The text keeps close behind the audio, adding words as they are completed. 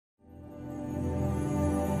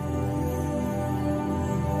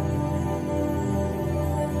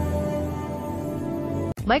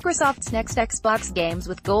Microsoft's next Xbox Games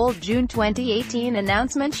with Gold June 2018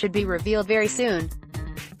 announcement should be revealed very soon.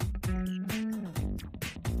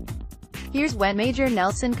 Here's when Major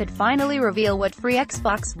Nelson could finally reveal what free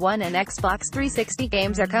Xbox One and Xbox 360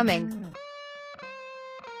 games are coming.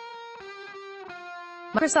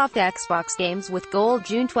 Microsoft Xbox Games with Gold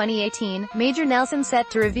June 2018, Major Nelson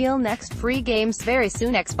set to reveal next free games very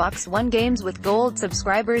soon. Xbox One Games with Gold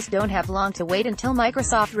subscribers don't have long to wait until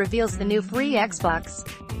Microsoft reveals the new free Xbox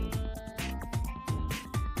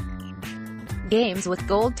Games with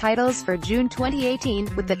Gold titles for June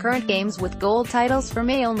 2018, with the current Games with Gold titles for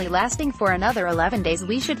May only lasting for another 11 days.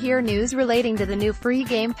 We should hear news relating to the new free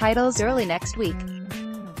game titles early next week.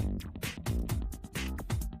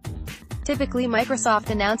 Typically, Microsoft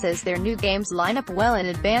announces their new games lineup well in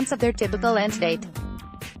advance of their typical end date.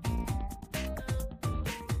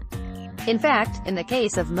 In fact, in the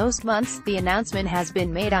case of most months, the announcement has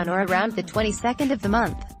been made on or around the 22nd of the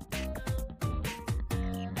month.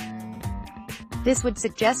 This would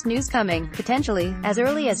suggest news coming, potentially, as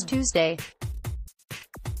early as Tuesday.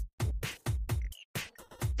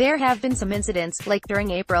 There have been some incidents, like during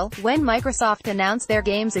April, when Microsoft announced their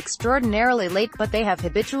games extraordinarily late, but they have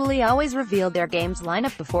habitually always revealed their games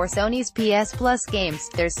lineup before Sony's PS Plus games.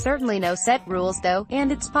 There's certainly no set rules though,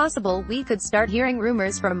 and it's possible we could start hearing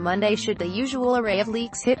rumors from Monday should the usual array of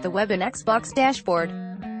leaks hit the web and Xbox dashboard.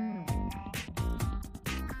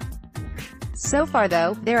 So far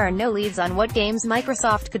though, there are no leads on what games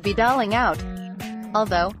Microsoft could be doling out.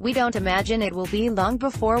 Although, we don't imagine it will be long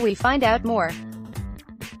before we find out more.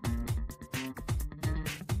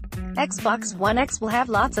 Xbox One X will have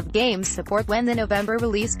lots of games support when the November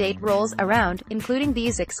release date rolls around, including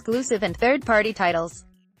these exclusive and third-party titles.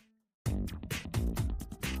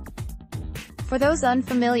 For those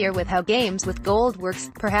unfamiliar with how Games with Gold works,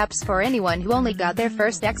 perhaps for anyone who only got their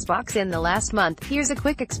first Xbox in the last month, here's a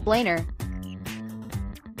quick explainer.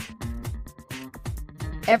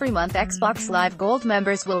 Every month Xbox Live Gold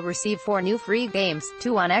members will receive 4 new free games,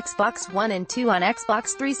 2 on Xbox One and 2 on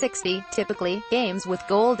Xbox 360. Typically, Games with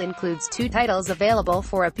Gold includes 2 titles available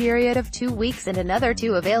for a period of 2 weeks and another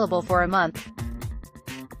 2 available for a month.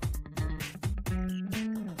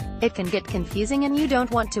 It can get confusing and you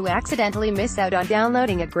don't want to accidentally miss out on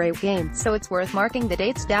downloading a great game, so it's worth marking the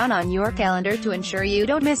dates down on your calendar to ensure you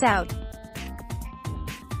don't miss out.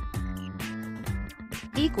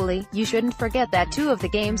 Equally, you shouldn't forget that 2 of the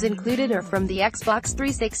games included are from the Xbox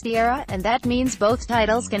 360 era, and that means both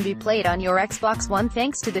titles can be played on your Xbox One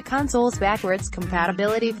thanks to the console's backwards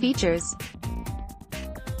compatibility features.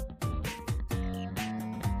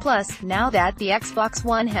 Plus, now that the Xbox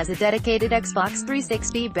One has a dedicated Xbox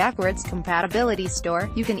 360 backwards compatibility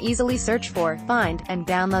store, you can easily search for, find, and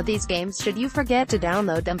download these games should you forget to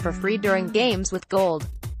download them for free during Games with Gold.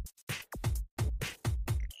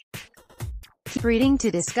 Keep reading to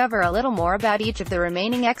discover a little more about each of the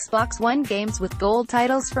remaining Xbox One Games with Gold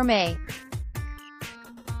titles for May.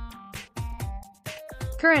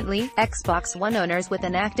 Currently, Xbox One owners with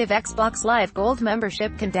an active Xbox Live Gold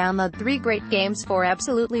membership can download 3 great games for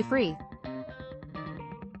absolutely free.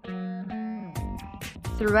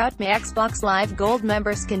 Throughout May, Xbox Live Gold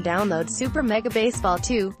members can download Super Mega Baseball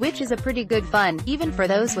 2, which is a pretty good fun, even for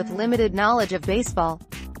those with limited knowledge of baseball.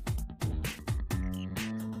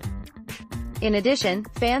 In addition,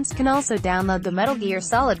 fans can also download the Metal Gear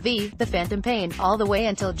Solid V, The Phantom Pain, all the way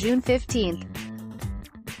until June 15th.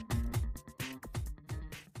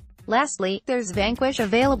 Lastly, there's Vanquish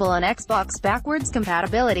available on Xbox backwards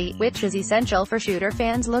compatibility, which is essential for shooter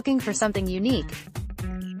fans looking for something unique.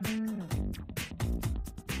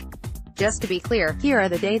 Just to be clear, here are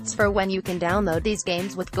the dates for when you can download these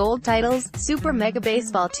Games with Gold titles. Super Mega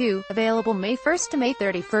Baseball 2, available May 1st to May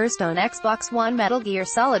 31st on Xbox One. Metal Gear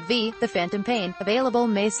Solid V, The Phantom Pain, available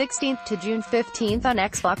May 16th to June 15th on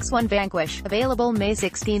Xbox One. Vanquish, available May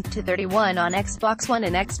 16th to 31 on Xbox One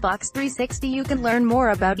and Xbox 360. You can learn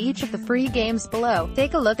more about each of the free games below.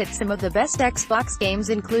 Take a look at some of the best Xbox games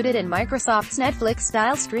included in Microsoft's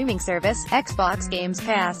Netflix-style streaming service, Xbox Games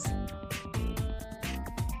Pass.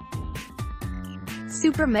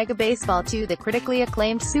 Super Mega Baseball 2. The critically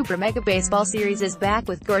acclaimed Super Mega Baseball series is back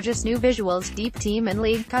with gorgeous new visuals, deep team and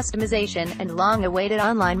league customization, and long-awaited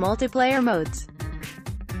online multiplayer modes.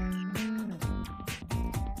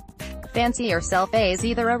 Fancy yourself as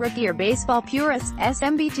either a rookie or baseball purist,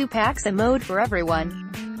 SMB2 packs a mode for everyone.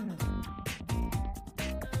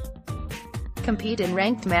 Compete in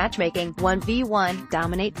ranked matchmaking, 1v1,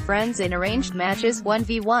 dominate friends in arranged matches,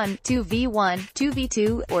 1v1, 2v1,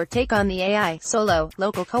 2v2, or take on the AI, solo,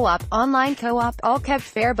 local co-op, online co-op, all kept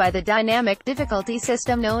fair by the dynamic difficulty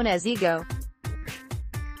system known as Ego.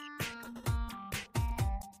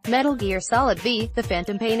 Metal Gear Solid V, The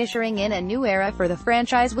Phantom Pain ushering in a new era for the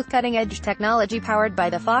franchise with cutting-edge technology powered by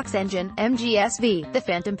the Fox Engine, MGS-V. The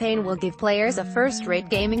Phantom Pain will give players a first-rate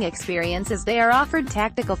gaming experience as they are offered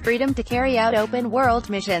tactical freedom to carry out open-world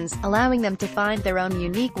missions, allowing them to find their own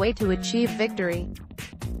unique way to achieve victory.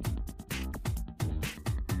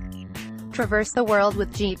 Traverse the world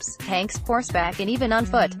with jeeps, tanks, horseback and even on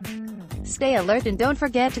foot. Stay alert and don't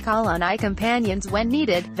forget to call on companions when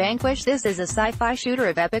needed. Vanquish. This is a sci-fi shooter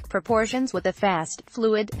of epic proportions with a fast,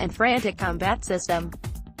 fluid, and frantic combat system.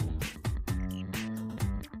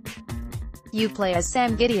 You play as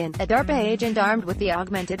Sam Gideon, a DARPA agent armed with the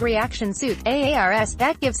Augmented Reaction Suit, AARS,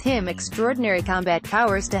 that gives him extraordinary combat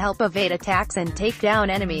powers to help evade attacks and take down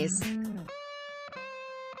enemies.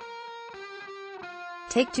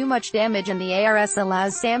 Take too much damage and the ARS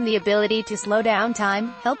allows Sam the ability to slow down time,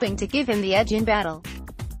 helping to give him the edge in battle.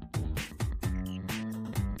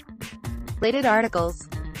 Related articles.